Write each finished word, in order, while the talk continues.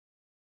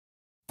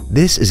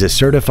This is a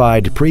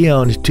certified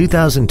pre-owned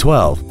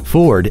 2012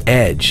 Ford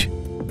Edge.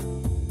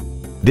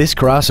 This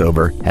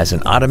crossover has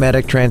an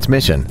automatic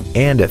transmission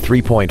and a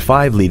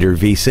 3.5-liter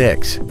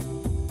V6.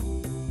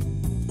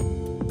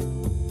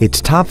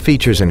 Its top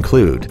features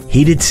include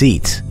heated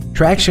seats,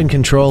 traction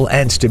control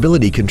and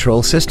stability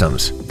control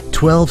systems,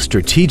 12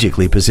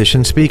 strategically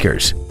positioned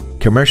speakers,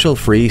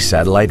 commercial-free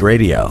satellite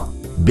radio,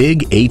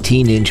 big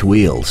 18-inch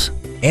wheels,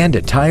 and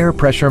a tire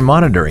pressure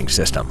monitoring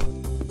system.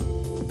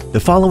 The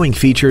following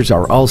features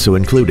are also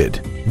included: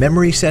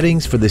 memory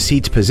settings for the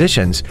seat's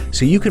positions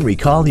so you can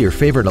recall your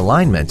favorite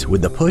alignments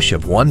with the push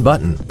of one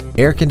button,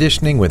 air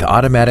conditioning with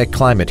automatic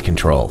climate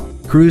control,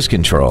 cruise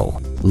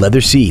control, leather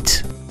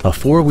seats, a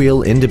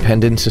four-wheel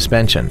independent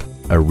suspension,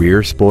 a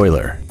rear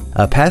spoiler,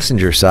 a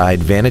passenger side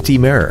vanity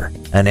mirror,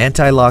 an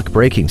anti-lock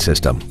braking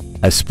system,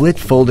 a split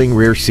folding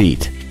rear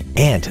seat,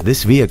 and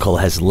this vehicle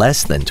has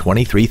less than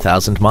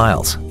 23,000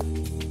 miles.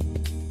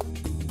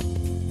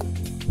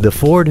 The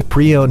Ford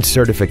Pre-Owned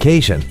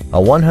certification, a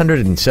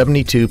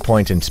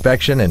 172-point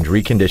inspection and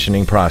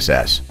reconditioning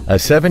process, a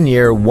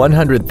 7-year,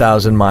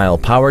 100,000-mile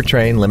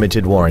powertrain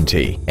limited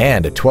warranty,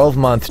 and a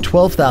 12-month,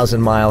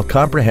 12,000-mile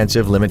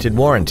comprehensive limited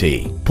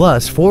warranty,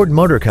 plus Ford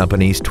Motor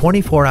Company's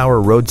 24-hour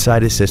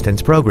roadside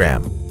assistance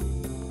program.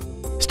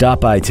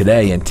 Stop by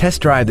today and test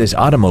drive this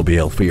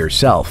automobile for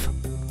yourself.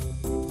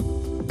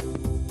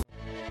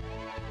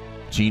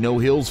 Chino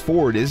Hills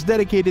Ford is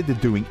dedicated to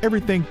doing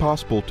everything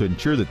possible to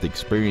ensure that the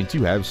experience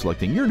you have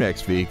selecting your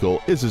next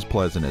vehicle is as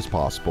pleasant as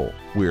possible.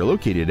 We are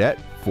located at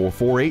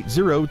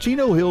 4480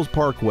 Chino Hills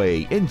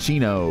Parkway in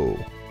Chino.